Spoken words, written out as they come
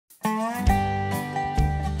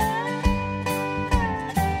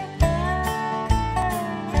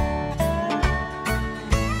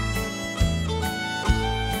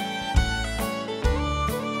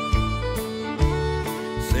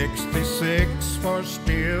'66 was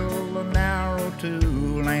still a narrow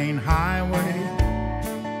two-lane highway.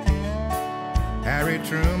 Harry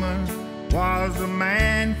Truman was the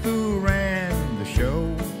man who ran the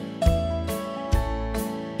show.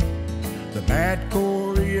 The bad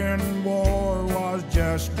Korean War was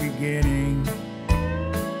just beginning.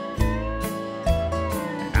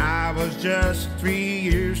 I was just 3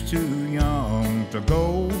 years too young to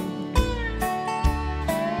go.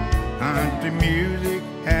 Country music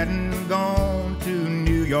hadn't gone to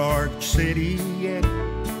New York City yet,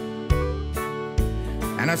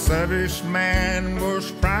 and a serviceman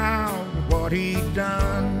was proud of what he'd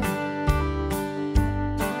done.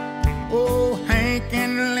 Oh, Hank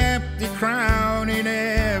and Lefty crowded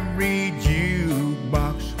every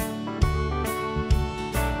jukebox,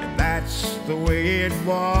 and that's the way it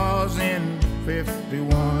was in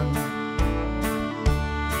 '51.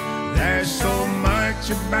 There's so much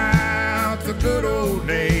about the good old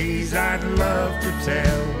days I'd love to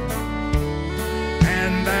tell,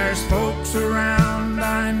 and there's folks around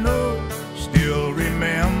I know still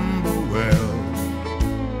remember well.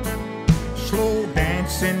 Slow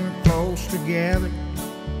dancing close together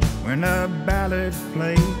when a ballad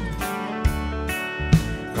played,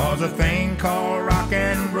 'cause a thing called rock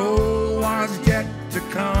and roll was yet to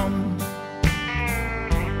come.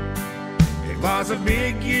 It was a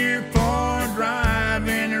big year for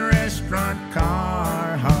driving a restaurant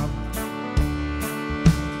car hop.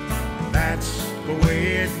 That's the way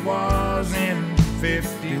it was in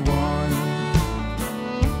 '51.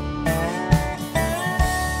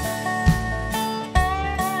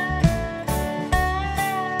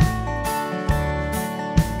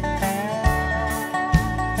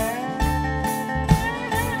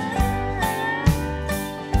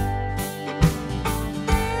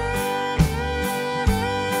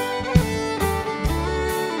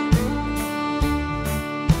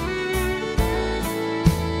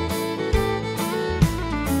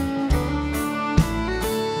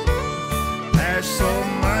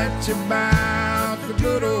 About the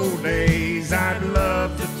good old days I'd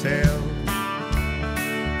love to tell,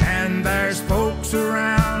 and there's folks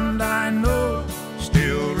around I know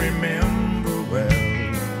still remember well.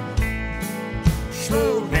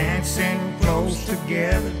 Slow dancing close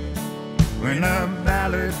together when a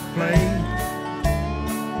ballad played,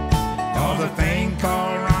 'cause a thing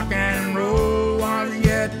called rock and roll was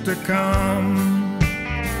yet to come.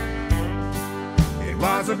 It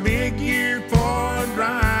was a big year for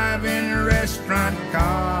driving a restaurant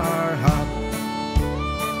car hop.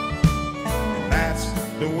 That's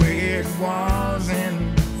the way it was